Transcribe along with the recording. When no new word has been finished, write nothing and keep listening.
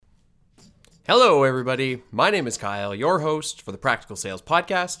Hello, everybody. My name is Kyle, your host for the Practical Sales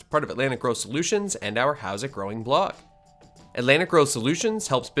Podcast, part of Atlantic Growth Solutions and our How's It Growing blog. Atlantic Growth Solutions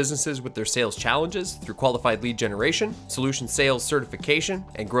helps businesses with their sales challenges through qualified lead generation, solution sales certification,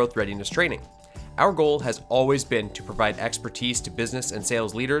 and growth readiness training. Our goal has always been to provide expertise to business and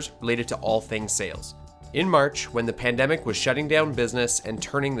sales leaders related to all things sales. In March, when the pandemic was shutting down business and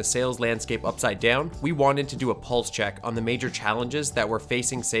turning the sales landscape upside down, we wanted to do a pulse check on the major challenges that were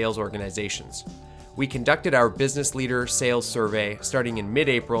facing sales organizations. We conducted our business leader sales survey starting in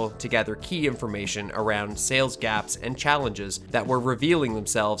mid-April to gather key information around sales gaps and challenges that were revealing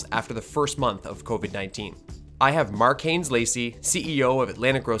themselves after the first month of COVID-19. I have Mark Haynes-Lacey, CEO of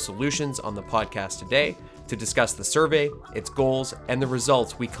Atlantic Growth Solutions, on the podcast today to discuss the survey, its goals, and the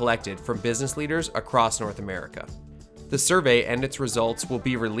results we collected from business leaders across North America. The survey and its results will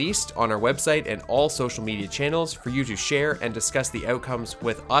be released on our website and all social media channels for you to share and discuss the outcomes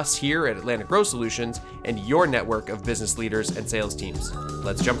with us here at Atlantic Growth Solutions and your network of business leaders and sales teams.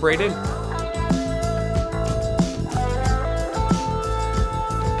 Let's jump right in.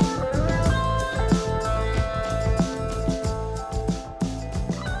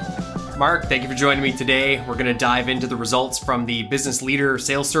 Mark, thank you for joining me today. We're going to dive into the results from the Business Leader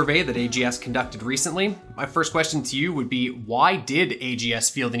Sales Survey that AGS conducted recently. My first question to you would be, why did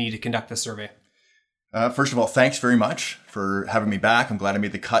AGS feel the need to conduct this survey? First of all, thanks very much for having me back. I'm glad I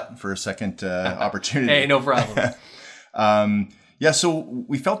made the cut for a second opportunity. Hey, no problem. So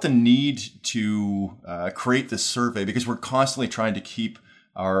we felt the need to create this survey because we're constantly trying to keep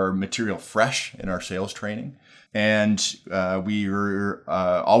our material fresh in our sales training. And we were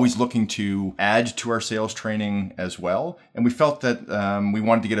always looking to add to our sales training as well. And we felt that we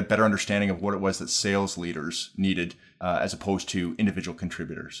wanted to get a better understanding of what it was that sales leaders needed as opposed to individual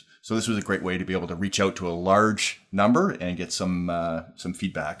contributors. So this was a great way to be able to reach out to a large number and get some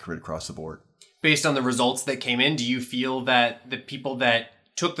feedback right across the board. Based on the results that came in, do you feel that the people that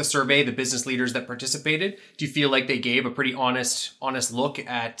took the survey, the business leaders that participated, do you feel like they gave a pretty honest look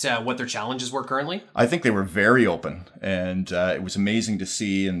at what their challenges were currently? I think they were very open, and it was amazing to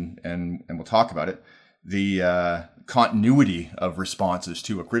see, and we'll talk about it, the continuity of responses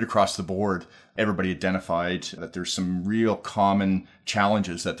too. Right across the board, everybody identified that there's some real common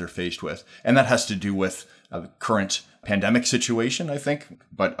challenges that they're faced with, and that has to do with the current pandemic situation, I think,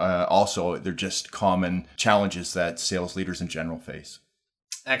 but also they're just common challenges that sales leaders in general face.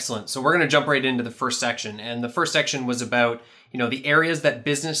 Excellent. So we're going to jump right into the first section. And the first section was about, the areas that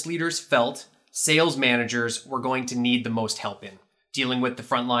business leaders felt sales managers were going to need the most help in, dealing with the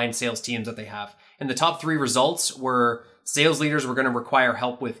frontline sales teams that they have. And the top three results were sales leaders were going to require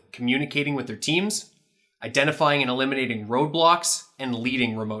help with communicating with their teams, identifying and eliminating roadblocks, and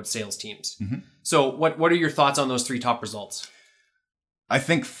leading remote sales teams. Mm-hmm. So what are your thoughts on those three top results? I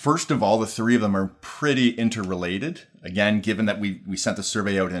think, first of all, the three of them are pretty interrelated. Again, given that we sent the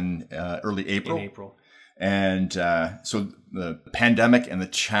survey out in early April. And so the pandemic and the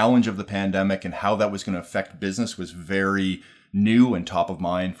challenge of the pandemic and how that was going to affect business was very new and top of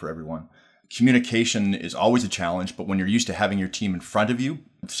mind for everyone. Communication is always a challenge, but when you're used to having your team in front of you,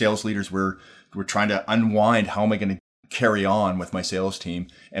 sales leaders were trying to unwind, how am I going to carry on with my sales team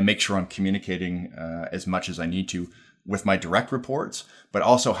and make sure I'm communicating as much as I need to with my direct reports, but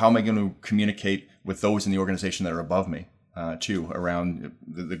also how am I going to communicate with those in the organization that are above me too, around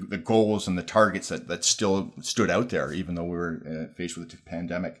the goals and the targets that still stood out there, even though we were faced with the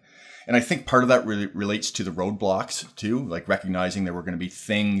pandemic. And I think part of that really relates to the roadblocks too, like recognizing there were going to be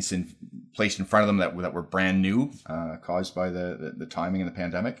things placed in front of them that were brand new, caused by the timing of the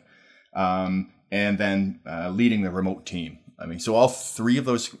pandemic, and then leading the remote team. So all three of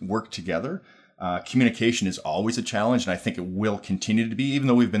those work together. Communication is always a challenge, and I think it will continue to be. Even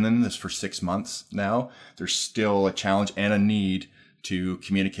though we've been in this for 6 months now, there's still a challenge and a need to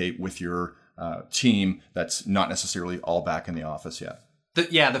communicate with your team that's not necessarily all back in the office yet.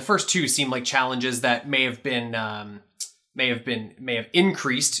 The first two seem like challenges that may have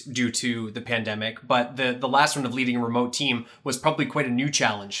increased due to the pandemic, but the last one of leading a remote team was probably quite a new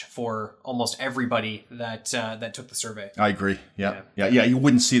challenge for almost everybody that took the survey. I agree. Yeah. You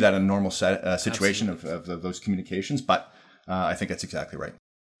wouldn't see that in a normal situation of those communications, but I think that's exactly right.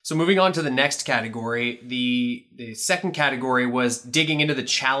 So moving on to the next category, the second category was digging into the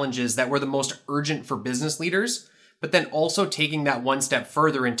challenges that were the most urgent for business leaders, but then also taking that one step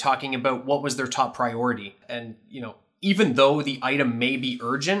further and talking about what was their top priority. And, even though the item may be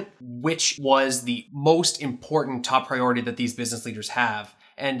urgent, which was the most important top priority that these business leaders have.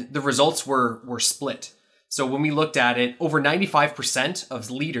 And the results were split. So when we looked at it, over 95% of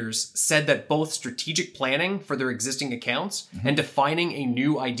leaders said that both strategic planning for their existing accounts and defining a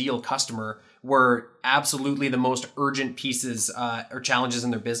new ideal customer were absolutely the most urgent pieces or challenges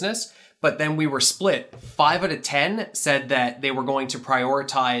in their business. But then we were split. 5 out of 10 said that they were going to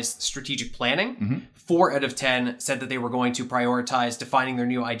prioritize strategic planning. 4 out of 10 said that they were going to prioritize defining their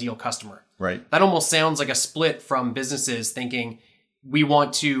new ideal customer. Right. That almost sounds like a split from businesses thinking, we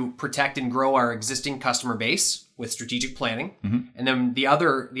want to protect and grow our existing customer base with strategic planning. And then the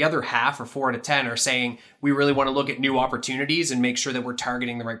other half, or 4 out of 10, are saying we really want to look at new opportunities and make sure that we're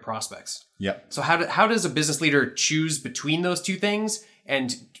targeting the right prospects. Yeah. So how does a business leader choose between those two things?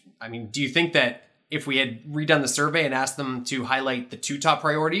 And I mean, do you think that if we had redone the survey and asked them to highlight the 2 top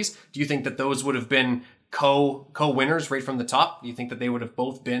priorities, do you think that those would have been co-winners right from the top? Do you think that they would have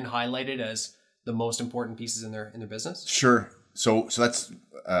both been highlighted as the most important pieces in their business? Sure. So that's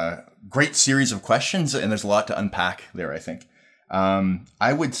a great series of questions, and there's a lot to unpack there, I think.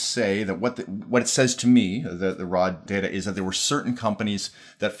 I would say that what it says to me, the raw data, is that there were certain companies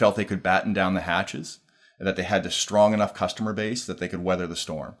that felt they could batten down the hatches, that they had a strong enough customer base that they could weather the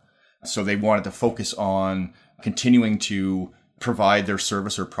storm. So they wanted to focus on continuing to provide their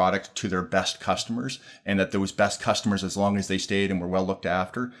service or product to their best customers, and that those best customers, as long as they stayed and were well looked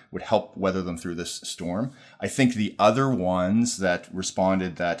after, would help weather them through this storm. I think the other ones that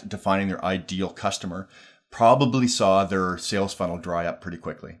responded that defining their ideal customer probably saw their sales funnel dry up pretty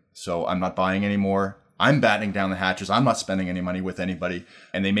quickly. So I'm not buying anymore. I'm battening down the hatches. I'm not spending any money with anybody.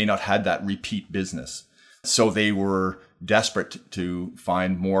 And they may not have that repeat business. So they were desperate to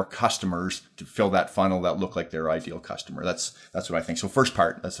find more customers to fill that funnel that looked like their ideal customer. That's what I think. So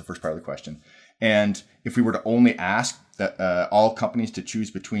that's the first part of the question. And if we were to only ask that all companies to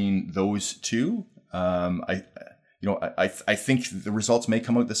choose between those two, I think the results may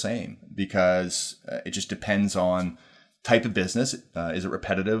come out the same, because it just depends on type of business. Is it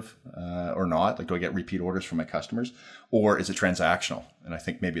repetitive or not? Like, do I get repeat orders from my customers, or is it transactional? And I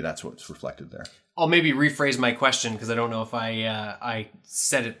think maybe that's what's reflected there. I'll maybe rephrase my question, because I don't know if I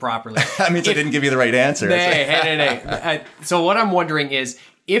said it properly. That means I didn't give you the right answer. Hey. So what I'm wondering is,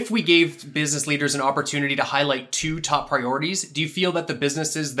 if we gave business leaders an opportunity to highlight 2 top priorities, do you feel that the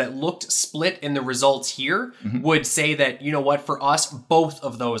businesses that looked split in the results here would say that, you know what, for us, both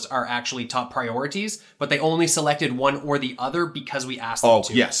of those are actually top priorities, but they only selected one or the other because we asked them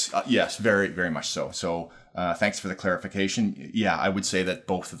to? Yes, very, very much so. So thanks for the clarification. Yeah, I would say that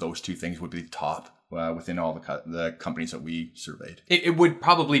both of those 2 things would be top within all the companies that we surveyed. It would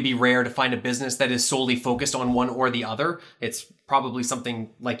probably be rare to find a business that is solely focused on one or the other. It's probably something,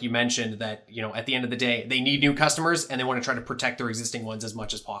 like you mentioned, that, you know, at the end of the day, they need new customers and they want to try to protect their existing ones as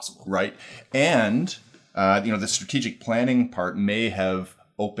much as possible. Right. And, the strategic planning part may have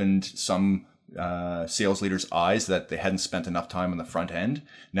opened some sales leaders' eyes that they hadn't spent enough time on the front end.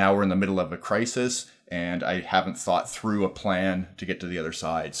 Now we're in the middle of a crisis, and I haven't thought through a plan to get to the other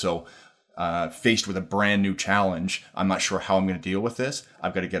side. So faced with a brand new challenge, I'm not sure how I'm going to deal with this.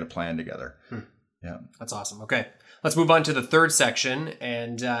 I've got to get a plan together. Yeah. That's awesome. Okay. Let's move on to the third section.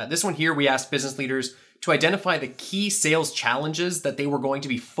 And this one here, we asked business leaders to identify the key sales challenges that they were going to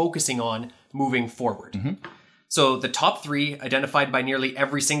be focusing on moving forward. So the top 3 identified by nearly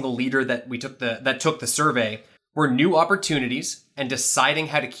every single leader that took the survey were new opportunities and deciding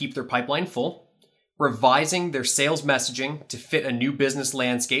how to keep their pipeline full, revising their sales messaging to fit a new business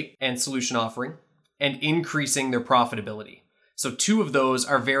landscape and solution offering, and increasing their profitability. So 2 of those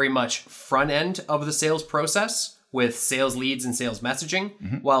are very much front end of the sales process with sales leads and sales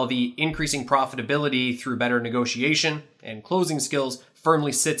messaging, while the increasing profitability through better negotiation and closing skills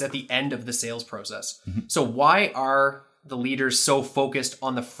firmly sits at the end of the sales process. So why are the leaders so focused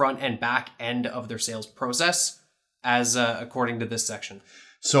on the front and back end of their sales process, as according to this section?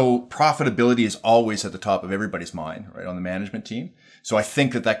 So profitability is always at the top of everybody's mind, right, on the management team. So I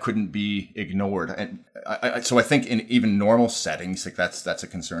think that couldn't be ignored. And so I think in even normal settings, like that's a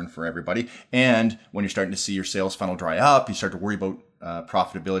concern for everybody. And when you're starting to see your sales funnel dry up, you start to worry about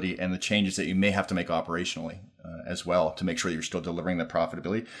profitability and the changes that you may have to make operationally as well to make sure that you're still delivering that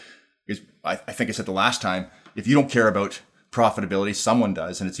profitability. Because I think I said the last time, if you don't care about profitability, someone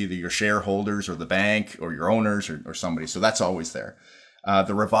does, and it's either your shareholders or the bank or your owners or somebody. So that's always there.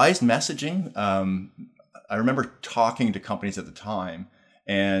 The revised messaging, I remember talking to companies at the time,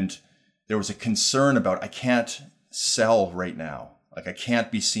 and there was a concern about, I can't sell right now. Like, I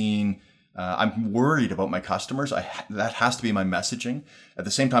can't be seen. I'm worried about my customers. That has to be my messaging. At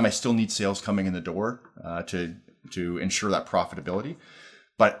the same time, I still need sales coming in the door to ensure that profitability.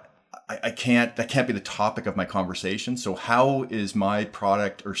 But that can't be the topic of my conversation. So how is my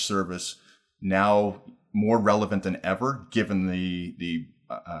product or service now more relevant than ever given the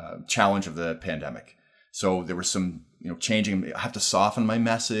challenge of the pandemic. So there was some, changing. I have to soften my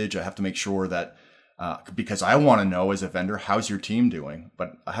message. I have to make sure that, because I want to know as a vendor, how's your team doing?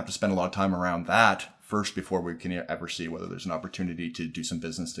 But I have to spend a lot of time around that first before we can ever see whether there's an opportunity to do some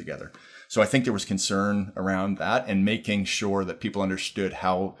business together. So I think there was concern around that and making sure that people understood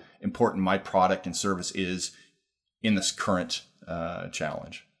how important my product and service is in this current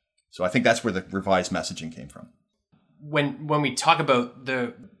challenge. So I think that's where the revised messaging came from. When we talk about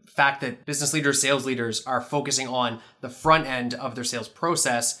the fact that business leaders, sales leaders are focusing on the front end of their sales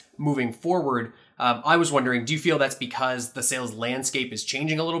process moving forward, I was wondering, do you feel that's because the sales landscape is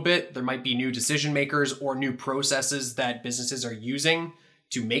changing a little bit? There might be new decision makers or new processes that businesses are using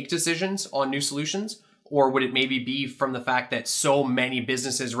to make decisions on new solutions? Or would it maybe be from the fact that so many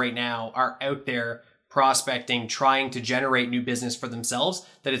businesses right now are out there prospecting, trying to generate new business for themselves,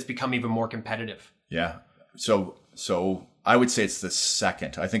 that it's become even more competitive? Yeah. So I would say it's the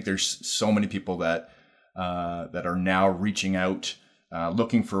second. I think there's so many people that are now reaching out,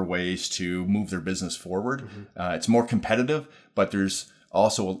 looking for ways to move their business forward. Mm-hmm. It's more competitive, but there's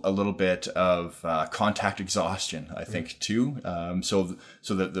also a little bit of contact exhaustion, I think, too. So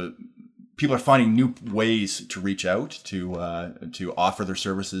that the people are finding new ways to reach out to offer their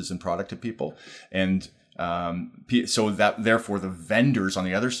services and product to people, and so that therefore the vendors on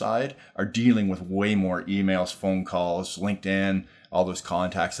the other side are dealing with way more emails, phone calls, LinkedIn, all those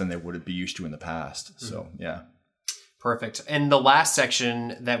contacts than they would be used to in the past. Mm-hmm. So yeah. Perfect. And the last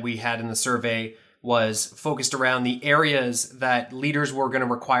section that we had in the survey was focused around the areas that leaders were going to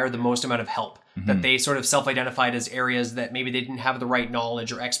require the most amount of help, mm-hmm. that they sort of self-identified as areas that maybe they didn't have the right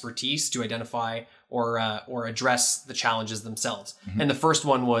knowledge or expertise to identify or address the challenges themselves. Mm-hmm. And the first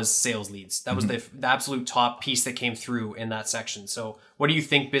one was sales leads. That was mm-hmm. the absolute top piece that came through in that section. So what do you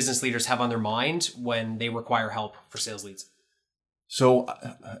think business leaders have on their mind when they require help for sales leads? So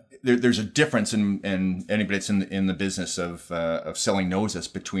there's a difference in anybody that's in the business of selling knows this,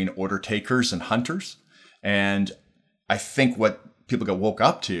 between order takers and hunters. And I think what people got woke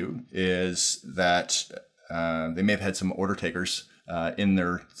up to is that they may have had some order takers in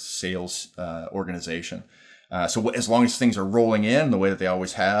their sales organization. So as long as things are rolling in the way that they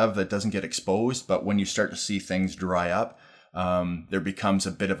always have, that doesn't get exposed. But when you start to see things dry up, there becomes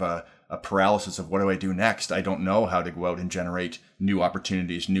a bit of a paralysis of what do I do next? I don't know how to go out and generate new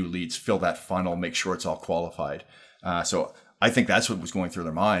opportunities, new leads, fill that funnel, make sure it's all qualified. So I think that's what was going through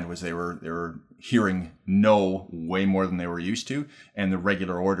their mind, was they were hearing no way more than they were used to, and the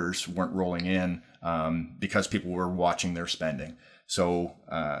regular orders weren't rolling in because people were watching their spending. So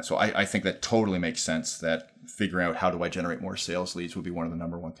I think that totally makes sense, that figuring out how do I generate more sales leads would be one of the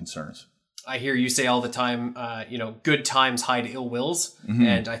number one concerns. I hear you say all the time, good times hide ill wills. Mm-hmm.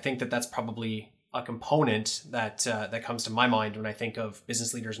 And I think that that's probably a component that comes to my mind when I think of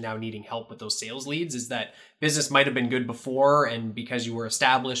business leaders now needing help with those sales leads, is that business might have been good before, and because you were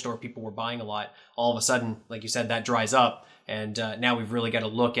established or people were buying a lot, all of a sudden, like you said, that dries up. And now we've really got to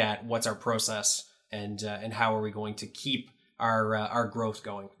look at what's our process and how are we going to keep our growth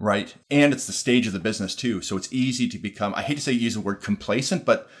going. Right. And it's the stage of the business too. So it's easy to become, I hate to use the word complacent,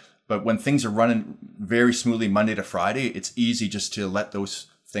 but when things are running very smoothly Monday to Friday, it's easy just to let those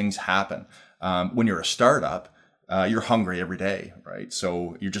things happen. When you're a startup, you're hungry every day, right?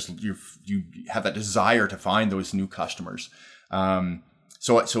 So you have that desire to find those new customers.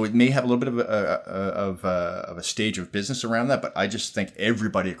 So it may have a little bit of a stage of business around that, but I just think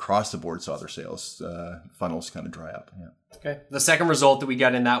everybody across the board saw their sales funnels kind of dry up. Yeah. Okay. The second result that we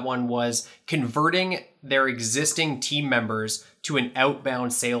got in that one was converting their existing team members to an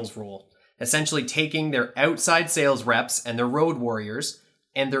outbound sales role, essentially taking their outside sales reps and their road warriors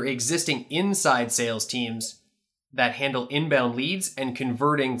and their existing inside sales teams that handle inbound leads and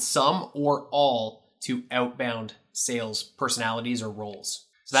converting some or all to outbound sales personalities or roles.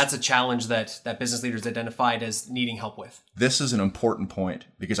 So that's a challenge that business leaders identified as needing help with. This is an important point,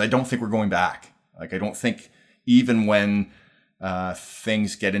 because I don't think we're going back. Like, I don't think even when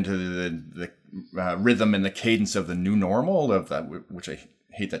things get into the rhythm and the cadence of the new normal, of that, which I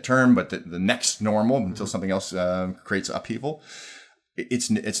hate that term, but the next normal until something else creates upheaval,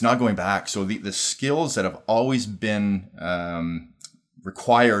 it's not going back. So the skills that have always been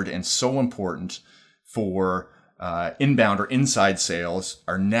required and so important for inbound or inside sales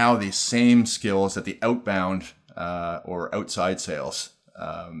are now the same skills that the outbound or outside sales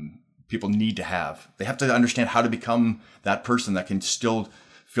people need to have. They have to understand how to become that person that can still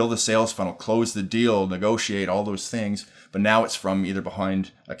fill the sales funnel, close the deal, negotiate, all those things. But now it's from either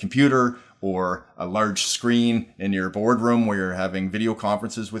behind a computer or a large screen in your boardroom where you're having video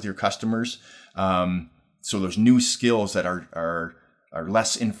conferences with your customers. So those new skills that are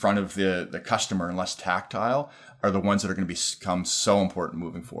less in front of the customer and less tactile are the ones that are going to become so important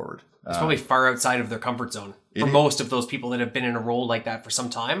moving forward. It's probably far outside of their comfort zone for most of those people that have been in a role like that for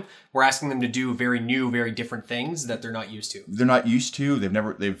some time. We're asking them to do very new, very different things that they're not used to. They're not used to.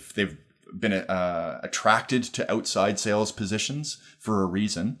 They've been attracted to outside sales positions for a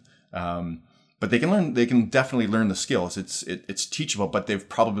reason. But they can definitely learn the skills. It's teachable, but they've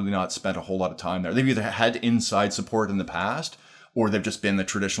probably not spent a whole lot of time there. They've either had inside support in the past, or they've just been the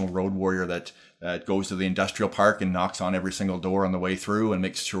traditional road warrior that goes to the industrial park and knocks on every single door on the way through and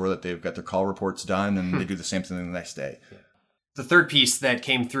makes sure that they've got their call reports done, and they do the same thing the next day. The third piece that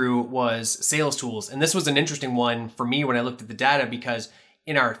came through was sales tools. And this was an interesting one for me when I looked at the data, because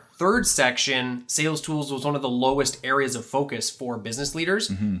in our third section, sales tools was one of the lowest areas of focus for business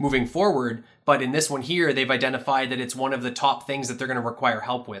leaders moving forward. But in this one here, they've identified that it's one of the top things that they're going to require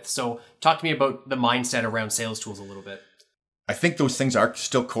help with. So talk to me about the mindset around sales tools a little bit. I think those things are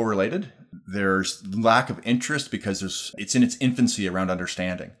still correlated. There's lack of interest because it's in its infancy around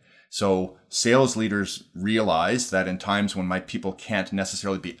understanding. So sales leaders realize that in times when my people can't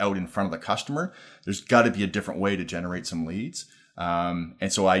necessarily be out in front of the customer, there's got to be a different way to generate some leads.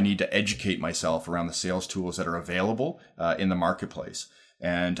 And so I need to educate myself around the sales tools that are available in the marketplace.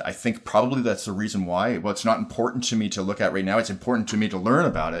 And I think probably that's the reason why. Well, it's not important to me to look at right now. It's important to me to learn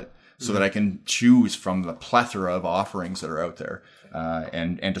about it, so that I can choose from the plethora of offerings that are out there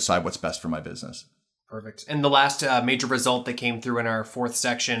and decide what's best for my business. Perfect. And the last major result that came through in our fourth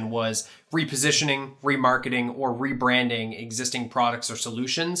section was repositioning, remarketing, or rebranding existing products or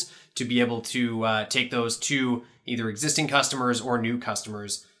solutions to be able to take those to either existing customers or new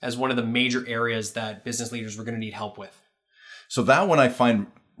customers as one of the major areas that business leaders were going to need help with. So that one I find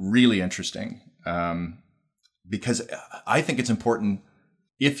really interesting because I think it's important.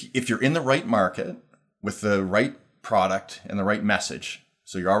 If you're in the right market with the right product and the right message,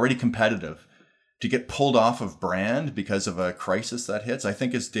 so you're already competitive, to get pulled off of brand because of a crisis that hits, I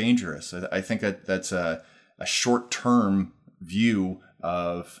think is dangerous. I think that's a short-term view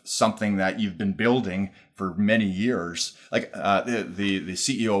of something that you've been building for many years. Like the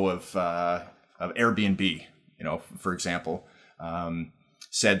CEO of Airbnb, for example,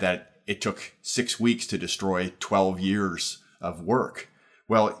 said that it took 6 weeks to destroy 12 years of work.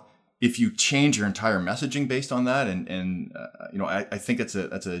 Well, if you change your entire messaging based on that, I think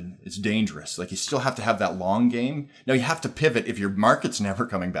it's dangerous. Like, you still have to have that long game. Now, you have to pivot if your market's never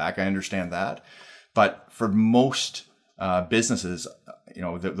coming back. I understand that, but for most businesses,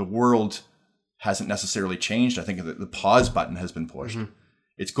 the world hasn't necessarily changed. I think the pause button has been pushed. Mm-hmm.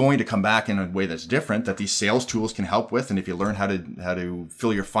 It's going to come back in a way that's different, that these sales tools can help with, and if you learn how to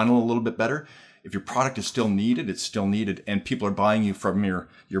fill your funnel a little bit better. If your product is still needed, it's still needed, and people are buying you from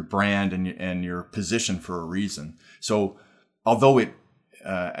your brand and your position for a reason. So, although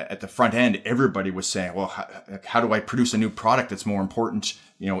at the front end, everybody was saying, "Well, how do I produce a new product that's more important?"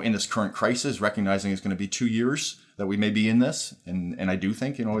 In this current crisis, recognizing it's going to be 2 years that we may be in this, and I do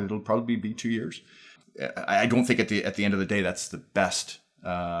think it'll probably be 2 years. I don't think at the end of the day that's the best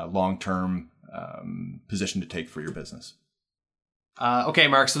long-term position to take for your business. Okay,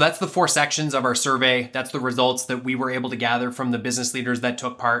 Mark, so that's the 4 sections of our survey. That's the results that we were able to gather from the business leaders that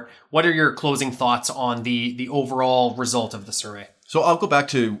took part. What are your closing thoughts on the overall result of the survey? So I'll go back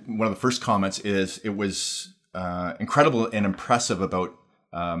to one of the first comments. It was incredible and impressive about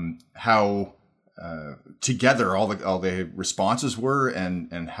how together all the responses were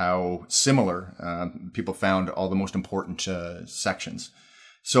and how similar people found all the most important sections.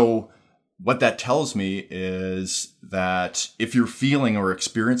 So what that tells me is that if you're feeling or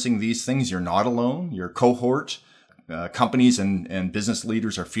experiencing these things, you're not alone. Your cohort, companies and business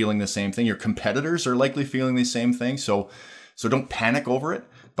leaders are feeling the same thing. Your competitors are likely feeling the same thing. So don't panic over it,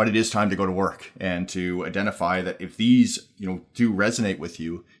 but it is time to go to work and to identify that if these, do resonate with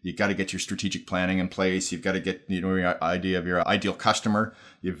you, you've got to get your strategic planning in place. You've got to get, your idea of your ideal customer.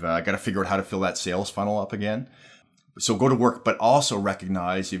 You've got to figure out how to fill that sales funnel up again. So go to work, but also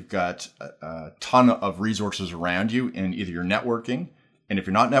recognize you've got a ton of resources around you in either your networking, and if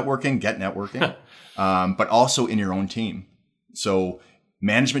you're not networking, get networking, but also in your own team. So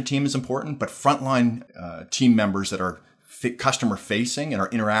management team is important, but frontline team members that are customer facing and are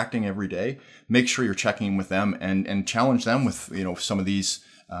interacting every day, make sure you're checking in with them and challenge them with some of these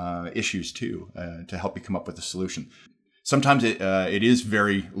issues too, to help you come up with a solution. Sometimes it is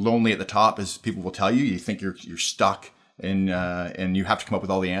very lonely at the top, as people will tell you. You think you're stuck and you have to come up with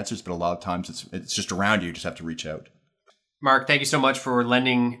all the answers, but a lot of times it's just around you. You just have to reach out. Mark, thank you so much for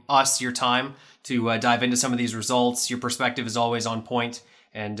lending us your time to dive into some of these results. Your perspective is always on point.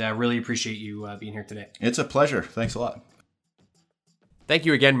 and really appreciate you being here today. It's a pleasure. Thanks a lot. Thank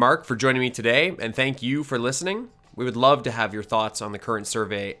you again, Mark, for joining me today, and thank you for listening. We would love to have your thoughts on the current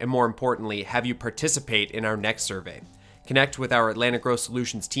survey, and more importantly, have you participate in our next survey. Connect with our Atlantic Growth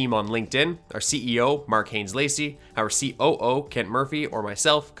Solutions team on LinkedIn, our CEO, Mark Haynes-Lacey, our COO, Kent Murphy, or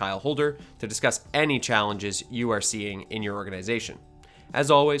myself, Kyle Holder, to discuss any challenges you are seeing in your organization. As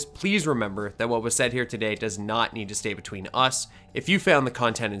always, please remember that what was said here today does not need to stay between us. If you found the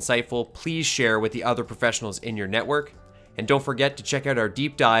content insightful, please share with the other professionals in your network. And don't forget to check out our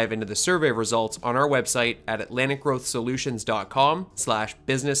deep dive into the survey results on our website at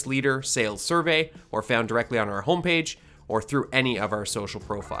atlanticgrowthsolutions.com/business leader sales survey, or found directly on our homepage or through any of our social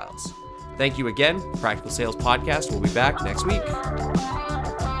profiles. Thank you again. Practical Sales Podcast will be back next week.